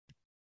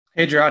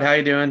Hey Gerard, how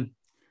you doing?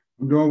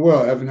 I'm doing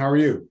well, Evan. How are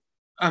you?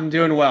 I'm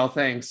doing well,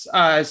 thanks.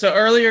 So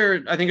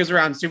earlier, I think it was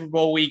around Super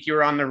Bowl week, you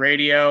were on the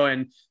radio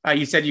and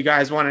you said you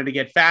guys wanted to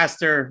get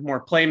faster,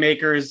 more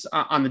playmakers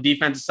on the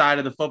defensive side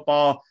of the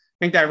football. I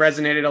think that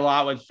resonated a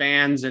lot with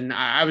fans, and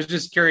I was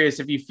just curious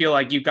if you feel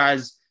like you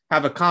guys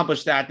have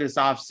accomplished that this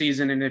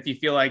offseason and if you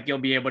feel like you'll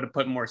be able to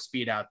put more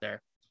speed out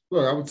there.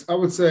 Look, I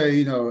would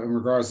say, in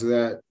regards to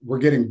that, we're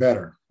getting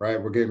better,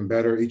 right? We're getting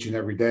better each and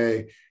every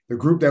day. The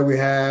group that we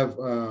have,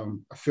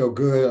 I feel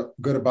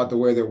good about the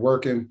way they're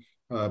working,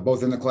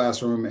 both in the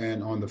classroom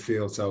and on the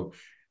field. So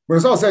when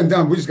it's all said and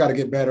done, we just got to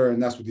get better,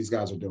 and that's what these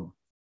guys are doing.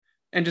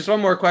 And just one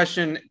more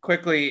question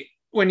quickly.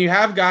 When you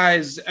have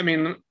guys, I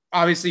mean,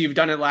 obviously you've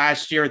done it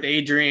last year with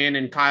Adrian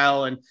and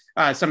Kyle and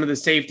some of the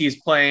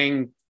safeties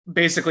playing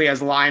basically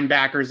as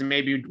linebackers and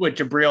maybe with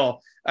Jabril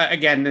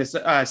again this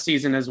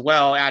season as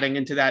well, adding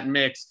into that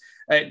mix.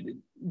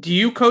 Do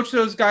you coach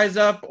those guys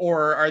up,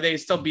 or are they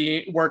still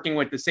be working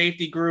with the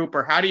safety group,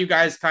 or how do you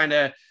guys kind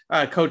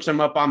of coach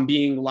them up on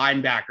being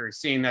linebackers,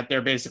 seeing that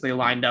they're basically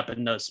lined up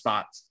in those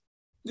spots?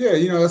 Yeah,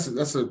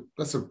 that's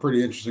a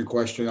pretty interesting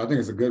question. I think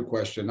it's a good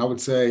question. I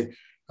would say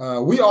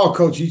we all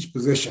coach each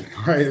position,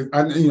 right?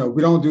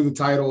 We don't do the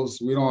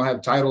titles. We don't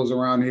have titles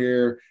around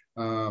here.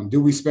 Do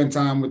we spend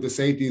time with the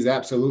safeties?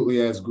 Absolutely,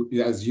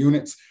 as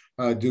units.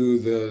 Do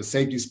the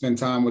safeties spend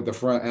time with the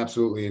front?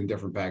 Absolutely, in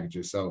different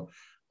packages. So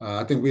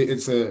I think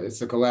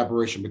it's a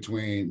collaboration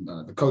between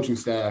the coaching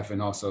staff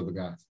and also the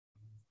guys.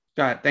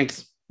 Got it.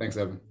 Thanks. Thanks,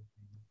 Evan.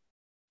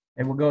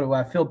 And we'll go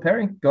to Phil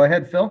Perry. Go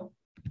ahead, Phil.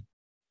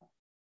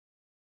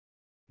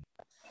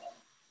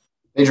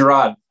 Hey,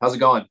 Gerard, how's it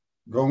going?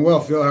 Going well,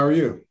 Phil. How are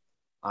you?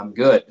 I'm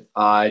good.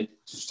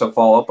 Just to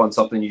follow up on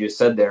something you just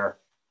said there,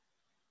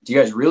 do you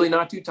guys really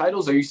not do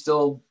titles? Are you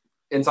still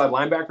inside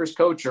linebackers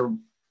coach, or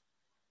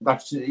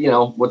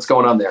what's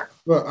going on there?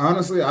 Well,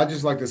 honestly, I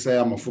just like to say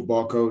I'm a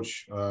football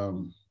coach.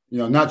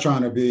 Not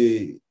trying to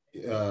be,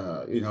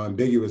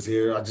 ambiguous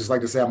here. I just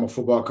like to say I'm a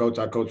football coach.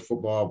 I coach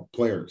football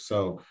players.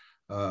 So,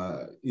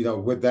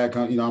 with that,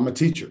 I'm a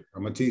teacher.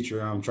 I'm a teacher.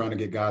 And I'm trying to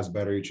get guys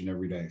better each and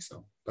every day.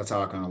 So that's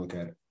how I kind of look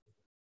at it.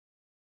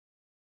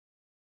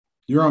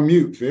 You're on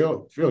mute,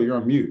 Phil. Phil, you're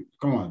on mute.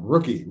 Come on,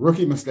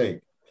 rookie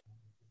mistake.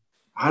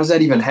 How does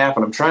that even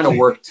happen? I'm trying to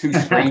work two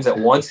screens at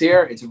once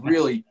here. It's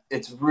really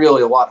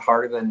a lot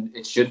harder than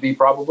it should be,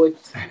 probably.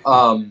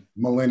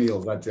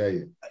 Millennials, I tell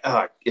you.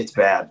 It's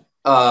bad.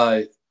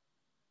 Let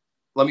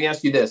me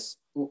ask you this.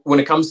 When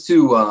it comes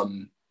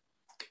to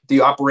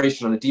the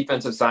operation on the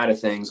defensive side of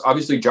things,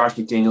 obviously Josh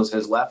McDaniels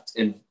has left.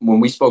 And when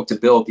we spoke to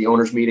Bill at the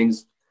owners'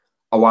 meetings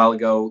a while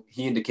ago,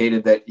 he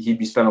indicated that he'd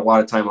be spending a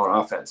lot of time on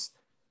offense.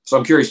 So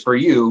I'm curious for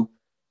you,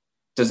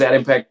 does that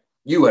impact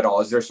you at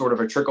all? Is there sort of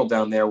a trickle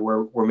down there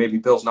where maybe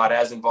Bill's not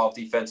as involved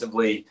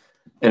defensively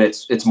and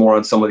it's more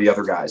on some of the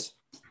other guys?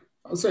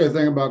 I'll say a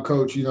thing about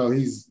Coach.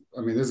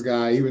 This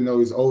guy, even though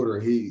he's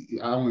older, I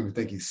don't even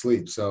think he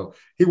sleeps. So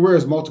he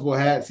wears multiple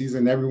hats. He's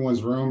in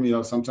everyone's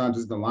room. Sometimes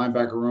he's in the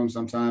linebacker room.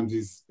 Sometimes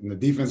he's in the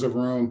defensive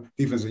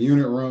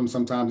unit room.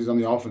 Sometimes he's on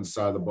the offensive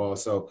side of the ball.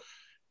 So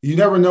you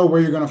never know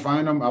where you're going to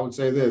find him. I would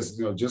say this,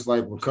 just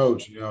like with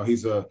Coach,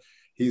 he's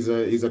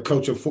a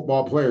coach of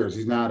football players.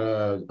 He's not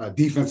a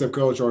defensive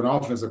coach or an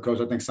offensive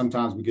coach. I think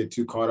sometimes we get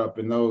too caught up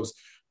in those.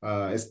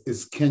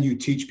 It's can you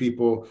teach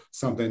people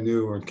something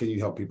new, or can you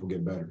help people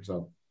get better?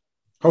 So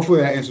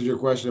hopefully that answers your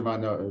question. I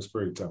know it was a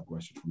pretty tough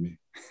question for me.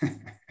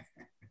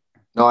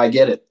 No, I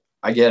get it.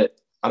 I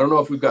don't know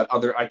if we've got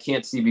other – I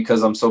can't see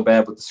because I'm so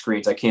bad with the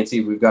screens. I can't see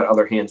if we've got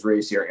other hands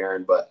raised here,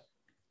 Aaron, but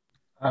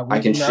I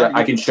can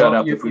shut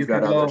up if we've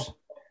got others.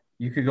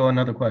 You could go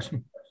another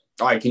question.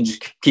 Oh, I can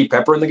just keep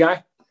peppering the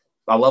guy?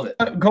 I love it.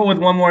 Go with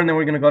one more, and then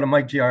we're going to go to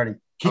Mike Giardi.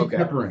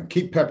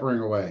 Keep peppering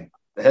away.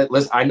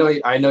 Listen, I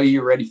know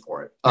you're ready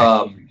for it.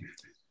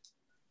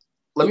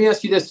 Let me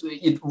ask you this.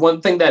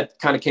 One thing that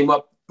kind of came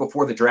up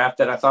before the draft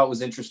that I thought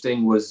was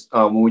interesting was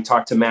when we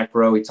talked to Matt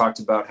Groh, he talked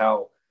about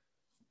how,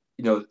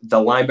 the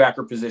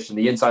linebacker position,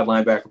 the inside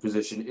linebacker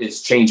position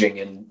is changing,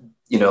 and,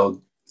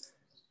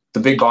 the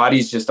big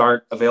bodies just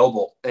aren't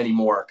available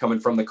anymore coming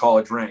from the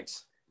college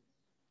ranks.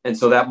 And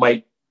so that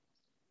might,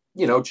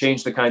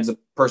 change the kinds of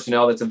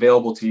personnel that's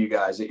available to you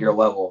guys at your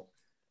level.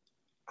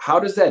 How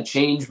does that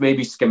change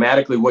maybe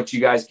schematically what you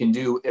guys can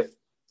do if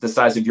the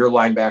size of your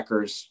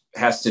linebackers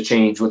has to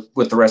change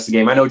with the rest of the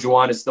game? I know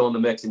Juwan is still in the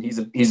mix and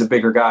he's a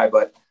bigger guy,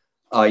 but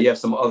you have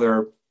some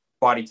other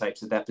body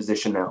types at that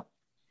position now.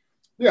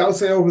 Yeah, I would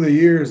say over the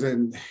years,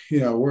 and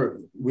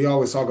we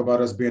always talk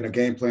about us being a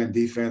game plan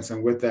defense,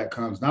 and with that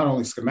comes not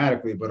only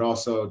schematically but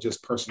also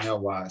just personnel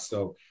wise.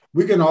 So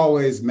we can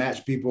always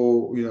match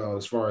people,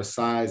 as far as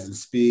size and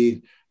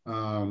speed,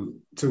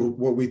 to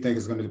what we think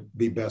is going to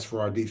be best for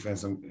our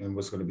defense and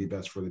what's going to be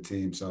best for the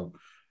team. So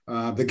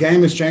the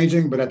game is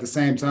changing, but at the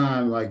same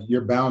time, like,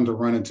 you're bound to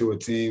run into a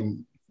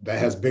team that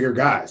has bigger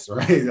guys,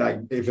 right? Like,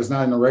 if it's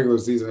not in the regular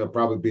season, it'll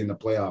probably be in the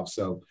playoffs.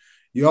 So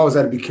you always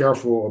have to be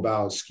careful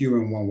about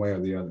skewing one way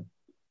or the other.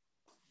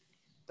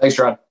 Thanks,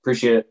 Rod.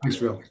 Appreciate it. Thanks,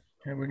 Phil.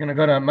 Okay, we're going to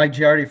go to Mike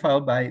Giardi,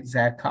 followed by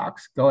Zach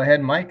Cox. Go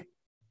ahead, Mike.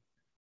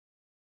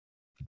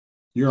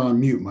 You're on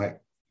mute, Mike.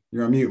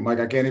 You're on mute, Mike.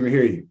 I can't even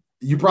hear you.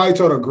 You probably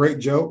told a great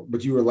joke,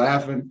 but you were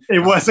laughing. It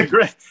was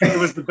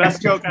the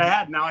best joke I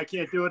had. Now I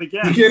can't do it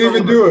again. You can't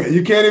even do it.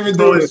 You can't even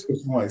do it at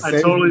this point.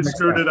 I totally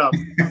screwed it up.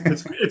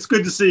 It's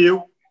good to see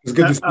you. It's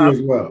good to see you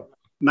as well.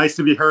 Nice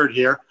to be heard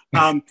here.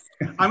 I'm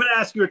going to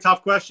ask you a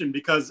tough question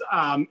because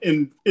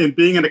in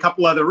being in a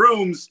couple other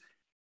rooms,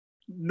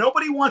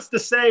 nobody wants to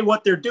say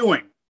what they're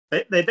doing.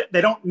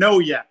 They don't know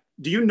yet.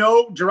 Do you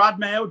know, Jerod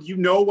Mayo, do you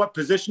know what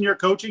position you're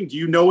coaching? Do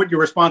you know what your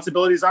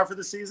responsibilities are for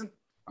the season?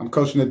 I'm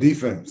coaching the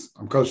defense.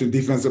 I'm coaching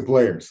defensive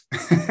players.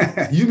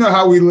 You know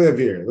how we live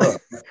here.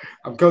 Look,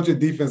 I'm coaching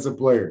defensive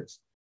players.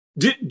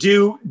 Do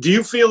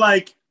you feel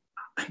like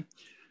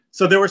 –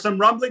 so there were some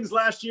rumblings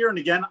last year, and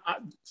again,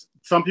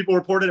 some people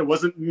reported, it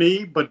wasn't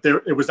me, but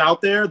it was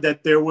out there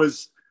that there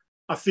was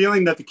a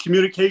feeling that the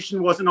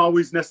communication wasn't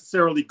always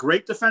necessarily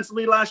great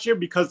defensively last year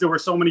because there were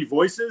so many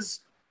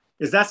voices.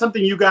 Is that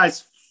something you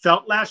guys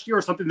felt last year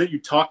or something that you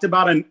talked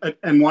about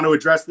and want to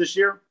address this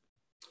year?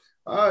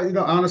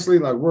 Honestly,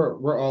 like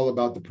we're all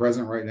about the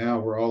present right now.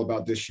 We're all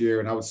about this year.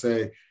 And I would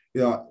say,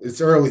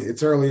 it's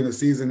early in the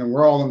season and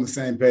we're all on the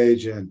same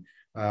page. And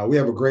we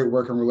have a great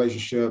working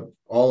relationship,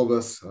 all of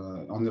us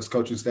on this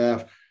coaching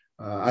staff.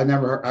 I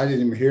didn't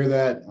even hear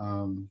that,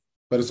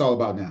 but it's all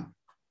about now.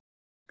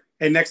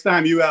 Hey, next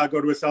time you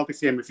go to a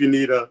Celtics game, if you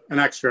need an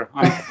extra,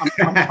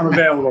 I'm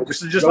available.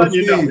 Just letting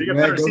you know. You get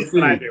better seats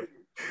than I do.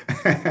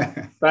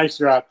 Thanks,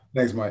 Jerod.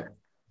 Thanks, Mike.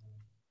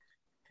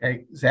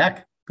 Hey,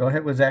 Zach, go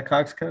ahead with Zach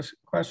Cox's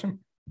question.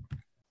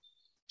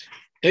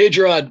 Hey,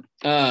 Jerod.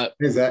 Hey,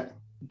 Zach.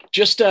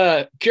 Just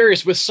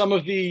curious with some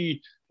of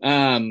the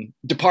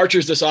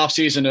departures this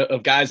offseason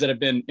of guys that have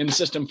been in the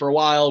system for a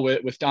while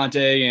with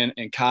Dante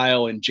and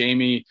Kyle and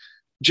Jamie,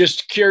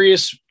 just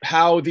curious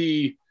how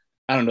the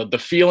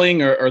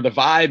feeling or the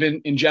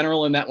vibe in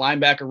general in that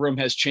linebacker room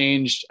has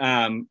changed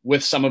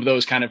with some of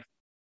those kind of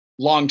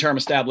long-term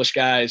established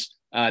guys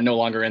no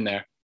longer in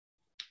there.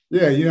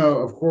 Yeah,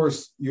 of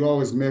course, you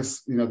always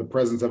miss, the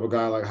presence of a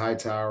guy like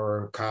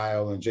Hightower,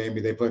 Kyle, and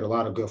Jamie. They played a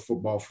lot of good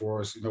football for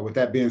us. With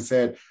that being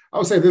said, I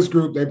would say this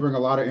group, they bring a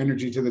lot of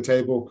energy to the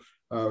table.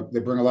 They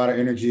bring a lot of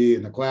energy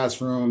in the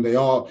classroom. They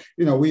all,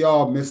 we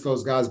all miss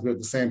those guys, but at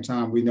the same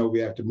time, we know we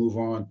have to move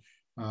on.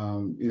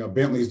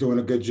 Bentley's doing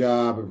a good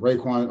job.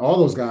 Raekwon, all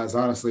those guys,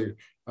 honestly,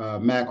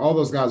 Mac, all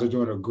those guys are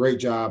doing a great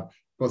job,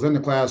 both in the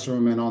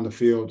classroom and on the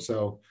field.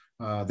 So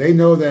they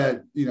know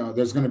that,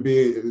 there's going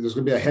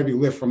to be a heavy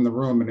lift from the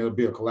room, and it'll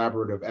be a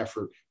collaborative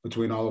effort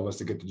between all of us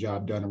to get the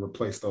job done and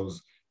replace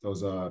those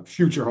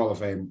future Hall of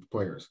Fame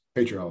players,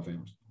 Patriot Hall of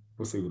Famers.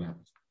 We'll see what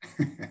happens.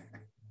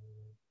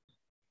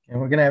 And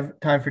we're going to have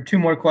time for two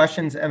more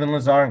questions. Evan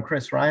Lazar and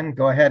Chris Ryan.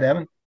 Go ahead,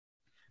 Evan.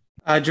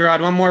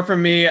 Jerod, one more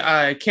from me.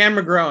 Cam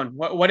McGrone,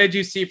 what did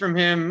you see from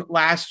him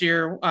last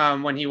year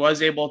when he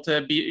was able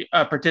to be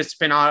a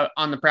participant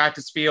on the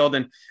practice field?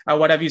 And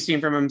what have you seen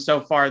from him so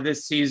far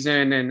this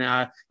season?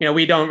 And,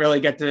 we didn't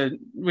really get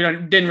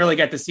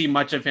to see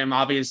much of him,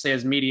 obviously,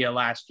 as media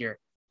last year.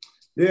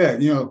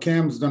 Yeah,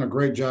 Cam's done a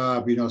great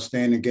job,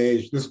 staying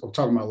engaged. This we're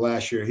talking about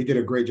last year. He did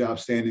a great job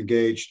staying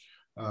engaged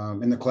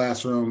in the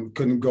classroom,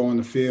 couldn't go on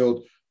the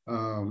field.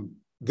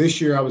 This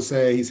year, I would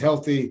say he's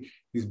healthy.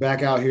 He's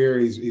back out here.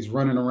 He's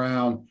running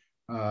around.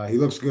 He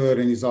looks good,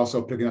 and he's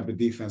also picking up the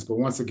defense. But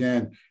once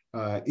again,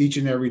 each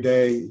and every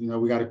day,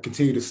 we got to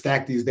continue to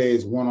stack these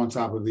days one on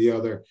top of the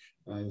other.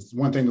 It's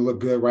one thing to look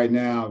good right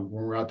now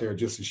when we're out there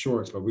just in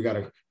shorts, but we got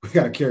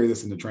to carry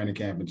this into training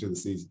camp into the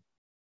season.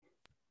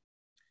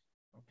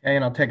 Okay,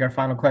 and I'll take our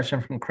final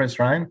question from Chris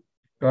Ryan.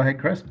 Go ahead,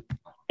 Chris.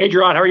 Hey,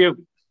 Jerod, how are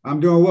you? I'm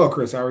doing well,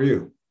 Chris. How are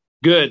you?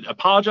 Good.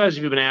 Apologize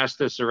if you've been asked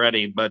this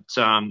already, but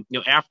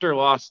after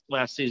last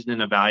season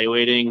and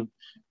evaluating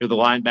the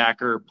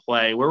linebacker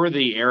play, where were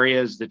the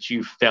areas that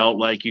you felt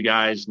like you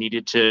guys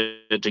needed to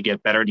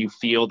get better? Do you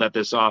feel that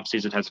this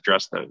offseason has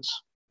addressed those?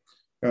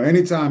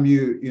 Anytime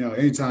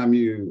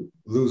you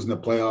lose in the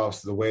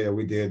playoffs the way that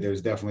we did,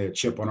 there's definitely a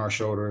chip on our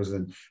shoulders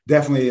and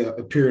definitely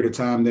a period of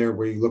time there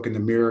where you look in the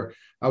mirror.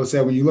 I would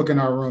say when you look in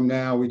our room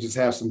now, we just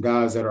have some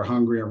guys that are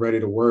hungry and ready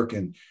to work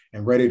and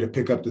ready to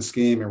pick up the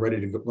scheme and ready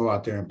to go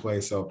out there and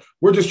play. So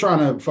we're just trying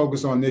to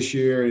focus on this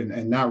year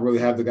and not really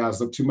have the guys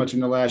look too much in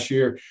the last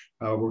year.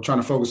 We're trying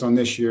to focus on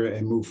this year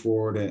and move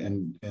forward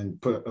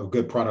and put a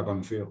good product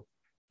on the field.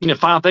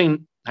 Final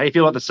thing, how you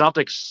feel about the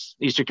Celtics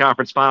Eastern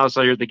Conference Finals?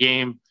 So you're at the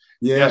game.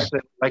 Yeah. Yes,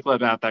 like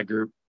about that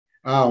group.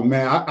 Oh,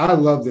 man, I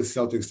love this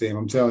Celtics team,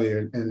 I'm telling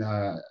you. And,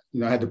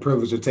 I had the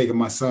privilege of taking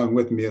my son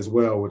with me as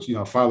well, which,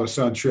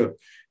 father-son trip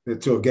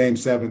to a Game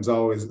 7 is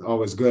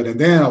always good. And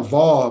then a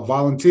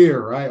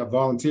volunteer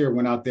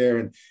went out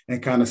there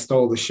and kind of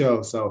stole the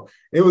show. So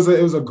it was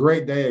a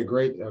great day, a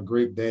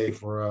great day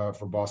for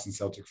Boston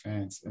Celtic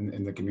fans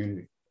in the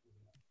community.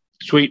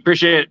 Sweet.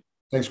 Appreciate it.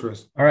 Thanks,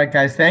 Chris. All right,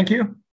 guys. Thank you.